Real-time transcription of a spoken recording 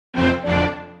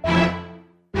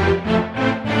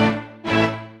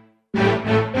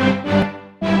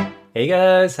Hey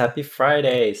guys, happy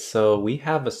Friday! So we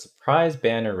have a surprise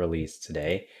banner release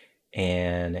today,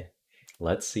 and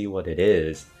let's see what it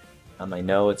is. I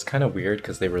know it's kind of weird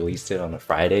because they released it on a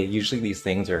Friday. Usually these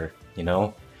things are,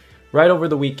 right over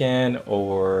the weekend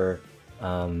or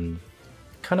um,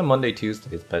 kind of Monday,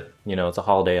 Tuesdays, but it's a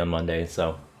holiday on Monday,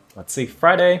 so let's see.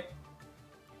 Friday.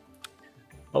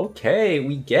 Okay,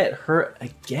 we get her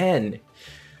again.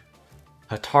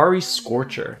 Hatari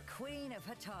Scorcher.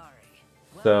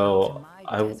 So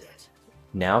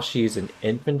now she's an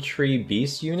infantry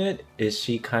beast unit. Is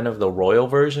she kind of the royal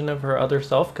version of her other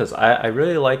self? Because I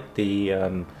really like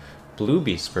the blue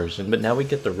beast version, but now we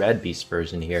get the red beast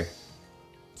version here.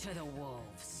 To the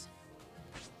wolves.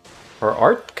 Her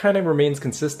art kind of remains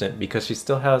consistent because she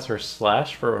still has her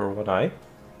slash for her one eye.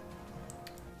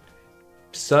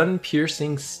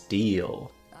 Sun-piercing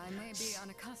steel. I may be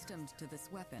unaccustomed to this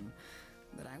weapon,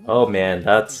 but I Oh man,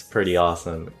 that's pretty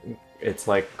awesome. It's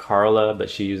like Karla, but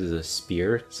she uses a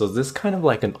spear. So is this kind of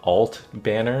like an alt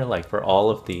banner, like for all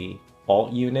of the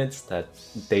alt units that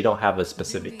they don't have a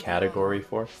specific category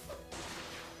for?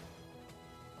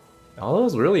 Although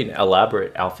it's really an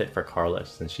elaborate outfit for Karla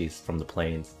since she's from the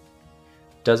plains.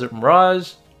 Desert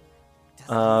Mirage.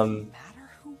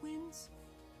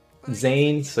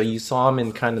 Xane, so you saw him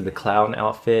in kind of the clown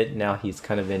outfit. Now he's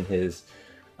kind of in his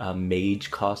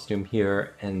mage costume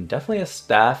here, and definitely a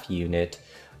staff unit.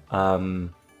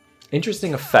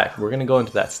 Interesting effect. We're gonna go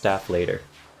into that staff later.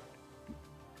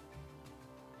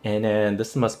 And then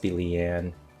this must be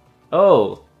Leann.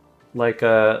 Oh, like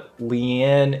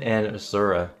Leann and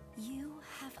Azura. You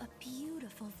have a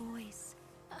beautiful voice.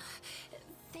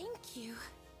 Thank you.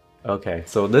 Okay,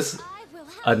 so this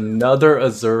another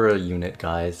Azura unit,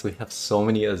 guys. We have so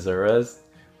many Azuras.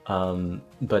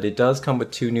 But it does come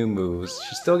with 2 new moves.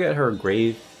 She still get her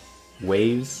grave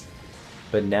waves,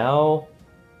 but now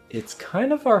it's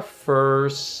kind of our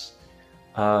first,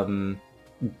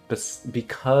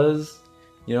 because,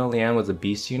 Leann was a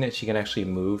beast unit, she can actually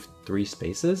move 3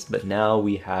 spaces, but now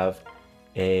we have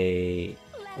a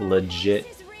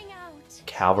legit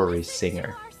cavalry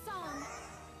singer.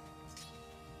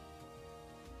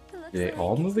 Do they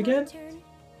all move again?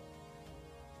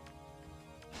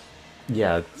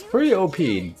 Yeah, it's pretty OP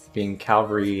being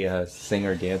cavalry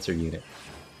singer dancer unit.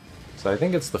 So I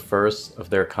think it's the first of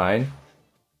their kind.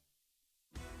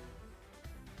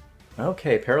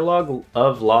 Okay, Paralogue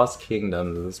of Lost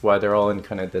Kingdoms. This is why they're all in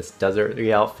kind of this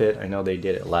deserty outfit. I know they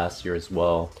did it last year as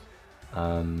well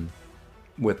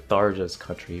with Tharja's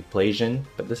country, Blasian,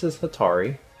 but this is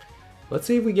Hatari. Let's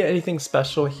see if we get anything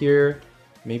special here.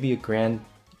 Maybe a grand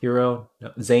hero. No,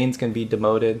 Xane's gonna be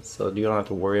demoted, so you don't have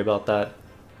to worry about that.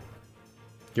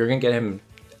 You're gonna get him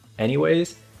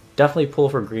anyways. Definitely pull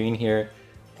for green here.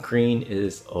 Green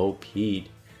is OP'd.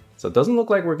 So it doesn't look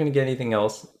like we're gonna get anything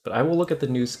else, but I will look at the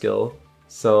new skill.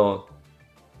 So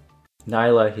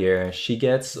Nailah here, she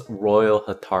gets Royal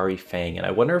Hatari Fang, and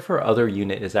I wonder if her other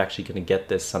unit is actually gonna get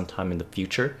this sometime in the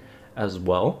future as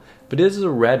well. But it is a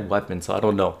red weapon, so I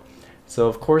don't know. So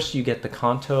of course you get the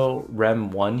Kanto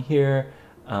Rem 1 here.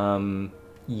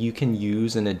 You can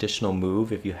use an additional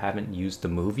move if you haven't used the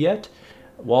move yet.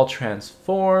 While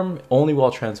transform, only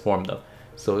while transform though.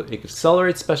 So it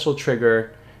accelerates special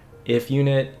trigger. If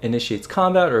unit initiates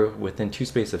combat or within 2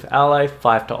 space of ally,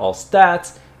 5 to all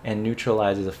stats, and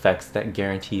neutralizes effects that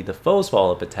guarantee the foe's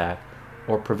follow-up attack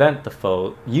or prevent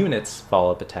the unit's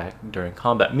follow-up attack during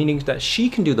combat. Meaning that she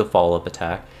can do the follow-up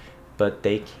attack, but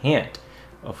they can't.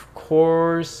 Of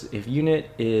course, if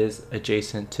unit is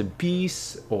adjacent to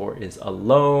beasts or is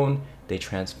alone, they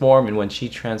transform, and when she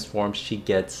transforms, she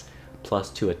gets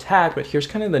 +2 attack. But here's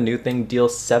kind of the new thing: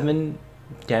 deals 7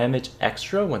 damage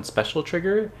extra when special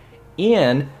trigger,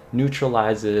 and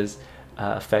neutralizes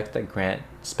effects that grant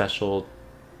special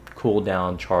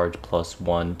cooldown charge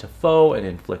 +1 to foe and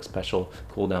inflict special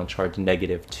cooldown charge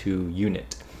 -2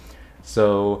 unit.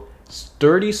 So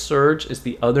Sturdy Surge is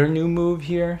the other new move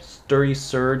here. Sturdy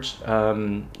Surge,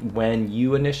 when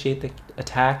you initiate the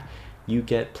attack, you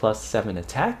get +7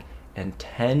 attack and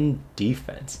 10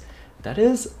 defense. That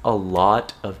is a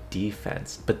lot of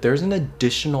defense, but there's an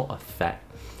additional effect.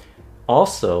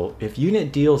 Also, if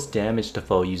unit deals damage to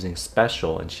foe using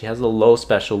special, and she has a low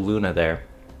special Luna there,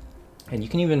 and you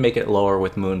can even make it lower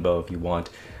with Moonbow if you want.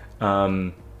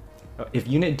 If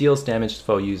unit deals damage to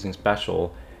foe using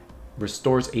special,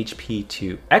 restores HP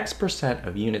to X%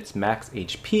 of unit's max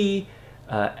HP,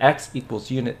 X equals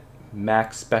unit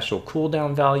max special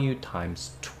cooldown value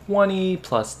times 20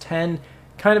 plus 10.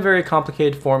 Kind of very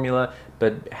complicated formula,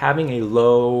 but having a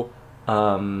low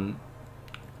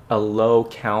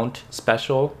count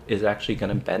special is actually going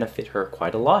to benefit her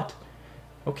quite a lot.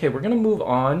 Okay, we're going to move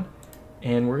on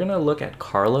And we're gonna look at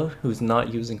Karla, who's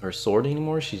not using her sword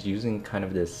anymore. She's using kind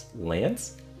of this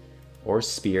lance or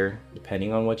spear,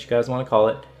 depending on what you guys want to call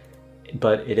it.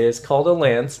 But it is called a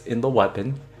lance in the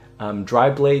weapon. Dry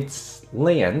Blade's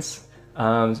lance.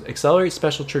 Accelerate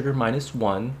special trigger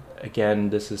 -1. Again,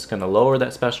 this is going to lower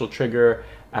that special trigger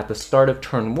at the start of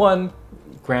turn 1.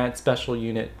 Grant special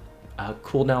unit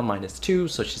cooldown -2.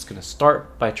 So she's going to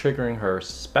start by triggering her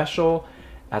special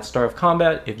at start of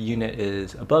combat if unit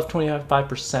is above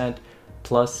 25%,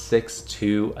 +6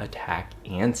 to attack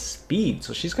and speed.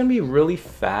 So she's going to be a really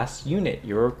fast unit.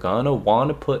 You're going to want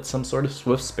to put some sort of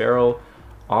Swift Sparrow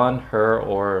on her,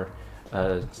 or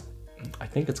I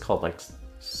think it's called like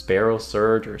Sparrow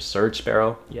Surge or Surge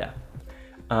Sparrow. Yeah.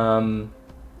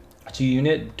 To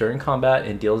unit during combat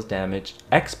and deals damage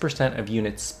X% of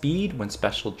unit speed when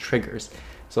special triggers.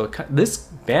 So this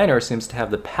banner seems to have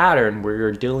the pattern where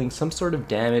you're dealing some sort of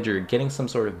damage or getting some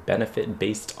sort of benefit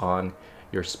based on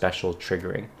your special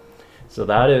triggering. So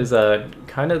that is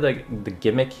kind of the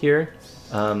gimmick here.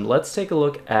 Let's take a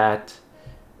look at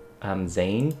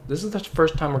Xane. This is the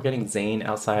first time we're getting Xane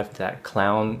outside of that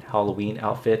clown Halloween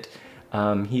outfit.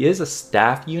 He is a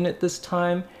staff unit this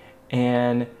time,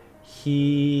 and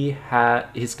he's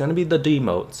going to be the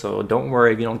demote. So don't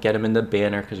worry if you don't get him in the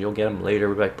banner, because you'll get him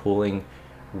later by pulling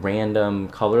random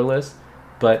colorless.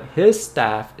 But his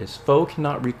staff is foe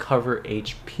cannot recover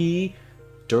HP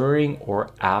during or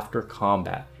after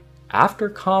combat. After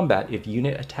combat, if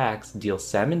unit attacks, deal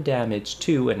 7 damage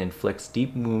to and inflicts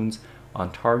deep wounds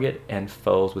on target and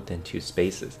foes within 2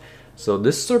 spaces. So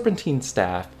this Serpentine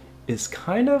staff is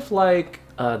kind of like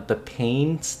the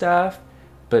Pain staff,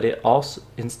 but it also,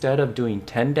 instead of doing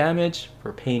 10 damage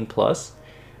for Pain plus,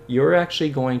 you're actually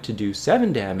going to do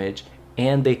 7 damage,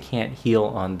 and they can't heal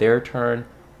on their turn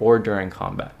or during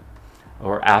combat,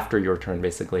 or after your turn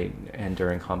basically, and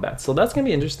during combat. So that's going to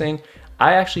be interesting.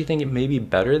 I actually think it may be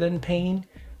better than Pain.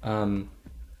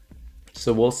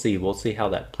 So we'll see how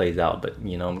that plays out. But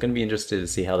you know, I'm going to be interested to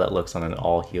see how that looks on an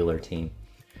all healer team.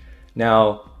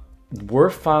 Now, we're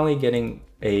finally getting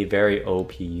a very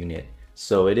OP unit.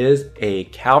 So it is a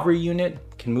cavalry unit,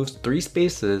 can move 3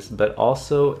 spaces, but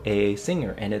also a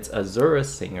singer, and it's Azura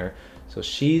singer. So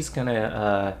she's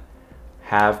gonna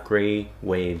have gray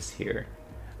waves here.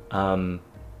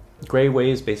 Gray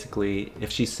waves, basically,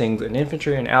 if she sings an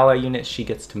infantry or an ally unit, she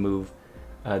gets to move,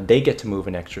 they get to move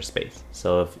an extra space.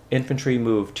 So if infantry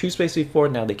moved 2 spaces before,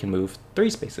 now they can move 3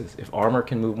 spaces. If armor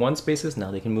can move 1 spaces, now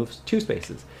they can move 2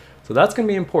 spaces. So that's gonna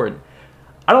be important.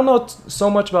 I don't know so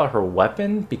much about her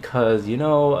weapon, because, you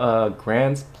know,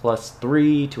 grants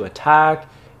 +3 to attack.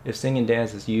 If Sing and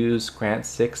Dance is used, grant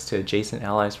 6 to adjacent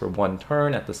allies for 1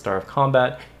 turn at the start of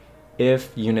combat.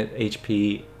 If unit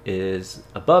HP is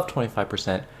above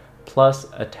 25%, plus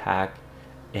attack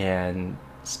and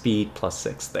speed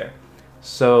 +6 there.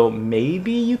 So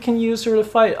maybe you can use her to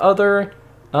fight other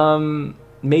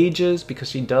mages, because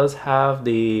she does have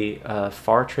the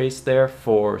far trace there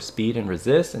for speed and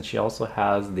resist, and she also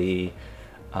has the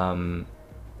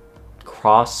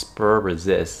cross spur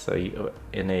resist. So you,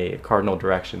 in a cardinal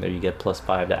direction there, you get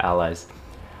 +5 to allies.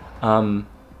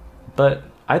 But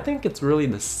I think it's really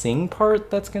the sing part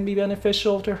that's going to be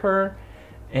beneficial to her,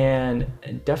 and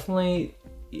definitely,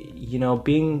 you know,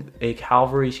 being a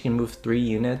cavalry, she can move 3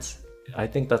 units. I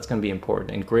think that's going to be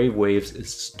important, and Grave Waves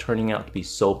is turning out to be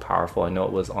so powerful. I know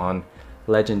it was on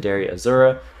Legendary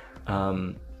Azura,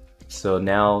 so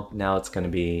now it's going to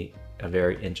be a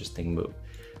very interesting move.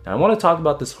 Now I want to talk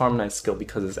about this Harmonized skill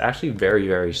because it's actually very,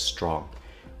 very strong.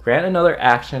 Grant another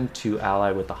action to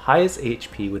ally with the highest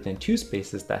HP within 2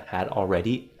 spaces that had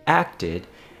already acted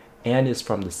and is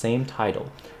from the same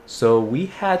title. So we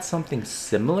had something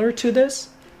similar to this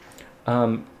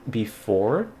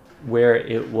before, where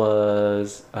it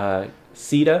was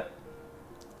Sita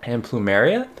and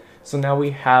Plumeria. So now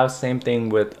we have same thing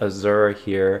with Azura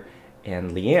here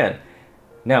and Leann.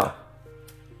 Now,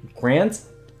 grants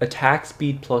attack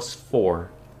speed +4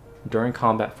 during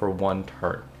combat for 1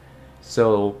 turn.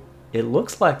 So it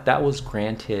looks like that was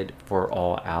granted for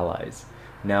all allies.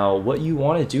 Now what you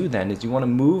want to do then is you want to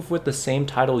move with the same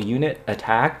title unit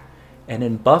attack and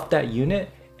then buff that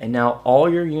unit, and now all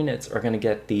your units are going to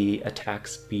get the attack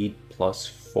speed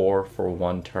 +4 for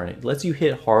 1 turn. It lets you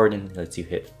hit hard and lets you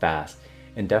hit fast,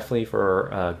 and definitely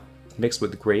for mixed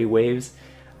with Grey Waves,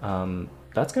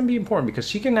 that's going to be important because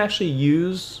she can actually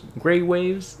use Grey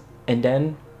Waves and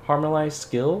then Harmonize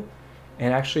skill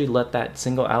and actually let that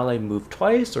single ally move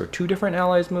twice or 2 different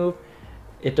allies move.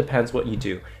 It depends what you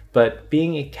do. But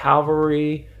being a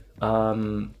cavalry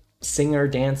singer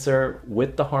dancer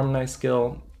with the Harmonize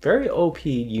skill, very OP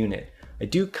unit. I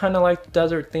do kind of like the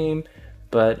desert theme.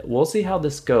 But we'll see how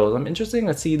this goes. I'm interested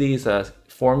to see these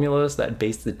formulas that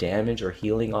base the damage or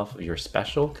healing off of your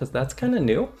special, because that's kind of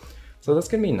new. So that's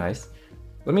gonna be nice.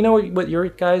 Let me know what your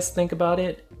guys think about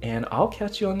it, and I'll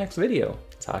catch you on the next video.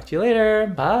 Talk to you later.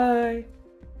 Bye.